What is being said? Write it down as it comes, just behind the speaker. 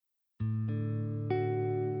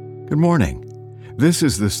Good morning. This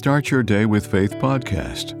is the Start Your Day with Faith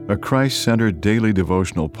podcast, a Christ-centered daily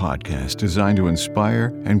devotional podcast designed to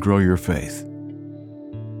inspire and grow your faith.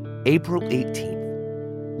 April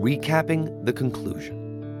 18th, recapping the conclusion.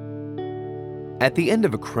 At the end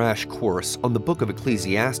of a crash course on the book of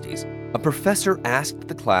Ecclesiastes, a professor asked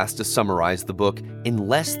the class to summarize the book in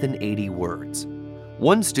less than 80 words.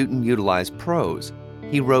 One student utilized prose.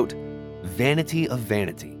 He wrote, "Vanity of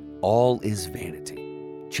vanity, all is vanity.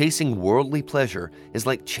 Chasing worldly pleasure is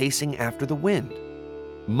like chasing after the wind.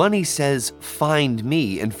 Money says, 'Find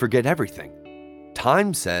me and forget everything.'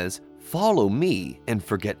 Time says, 'Follow me and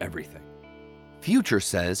forget everything.' Future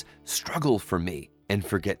says, 'Struggle for me and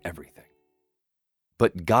forget everything.'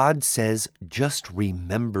 But God says, 'Just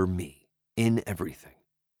remember me in everything,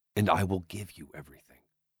 and I will give you everything.'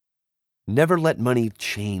 Never let money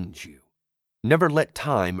change you. Never let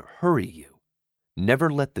time hurry you. Never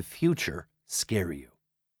let the future scare you.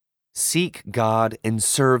 Seek God and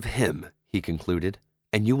serve Him," he concluded,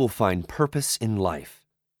 "and you will find purpose in life."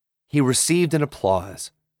 He received an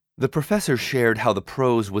applause. The professor shared how the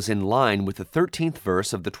prose was in line with the 13th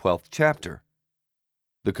verse of the 12th chapter.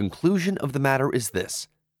 The conclusion of the matter is this: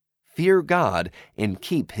 fear God and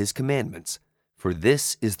keep His commandments, for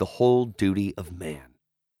this is the whole duty of man.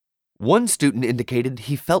 One student indicated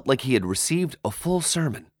he felt like he had received a full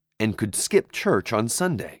sermon and could skip church on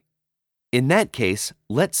Sunday. In that case,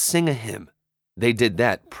 let's sing a hymn. They did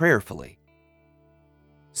that prayerfully.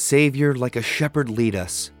 Savior, like a shepherd lead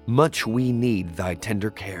us, much we need thy tender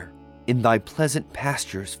care. In thy pleasant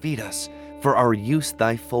pastures feed us, for our use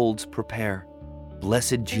thy folds prepare.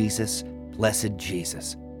 Blessed Jesus,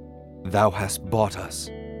 thou hast bought us,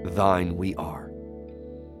 thine we are.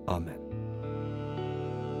 Amen.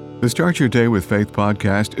 The Start Your Day with Faith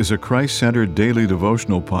podcast is a Christ-centered daily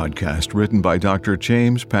devotional podcast written by Dr.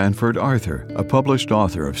 James Panford Arthur, a published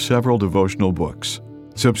author of several devotional books.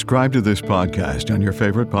 Subscribe to this podcast on your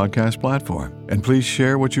favorite podcast platform, and please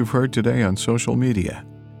share what you've heard today on social media.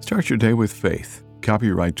 Start your day with faith.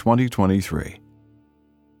 Copyright 2023.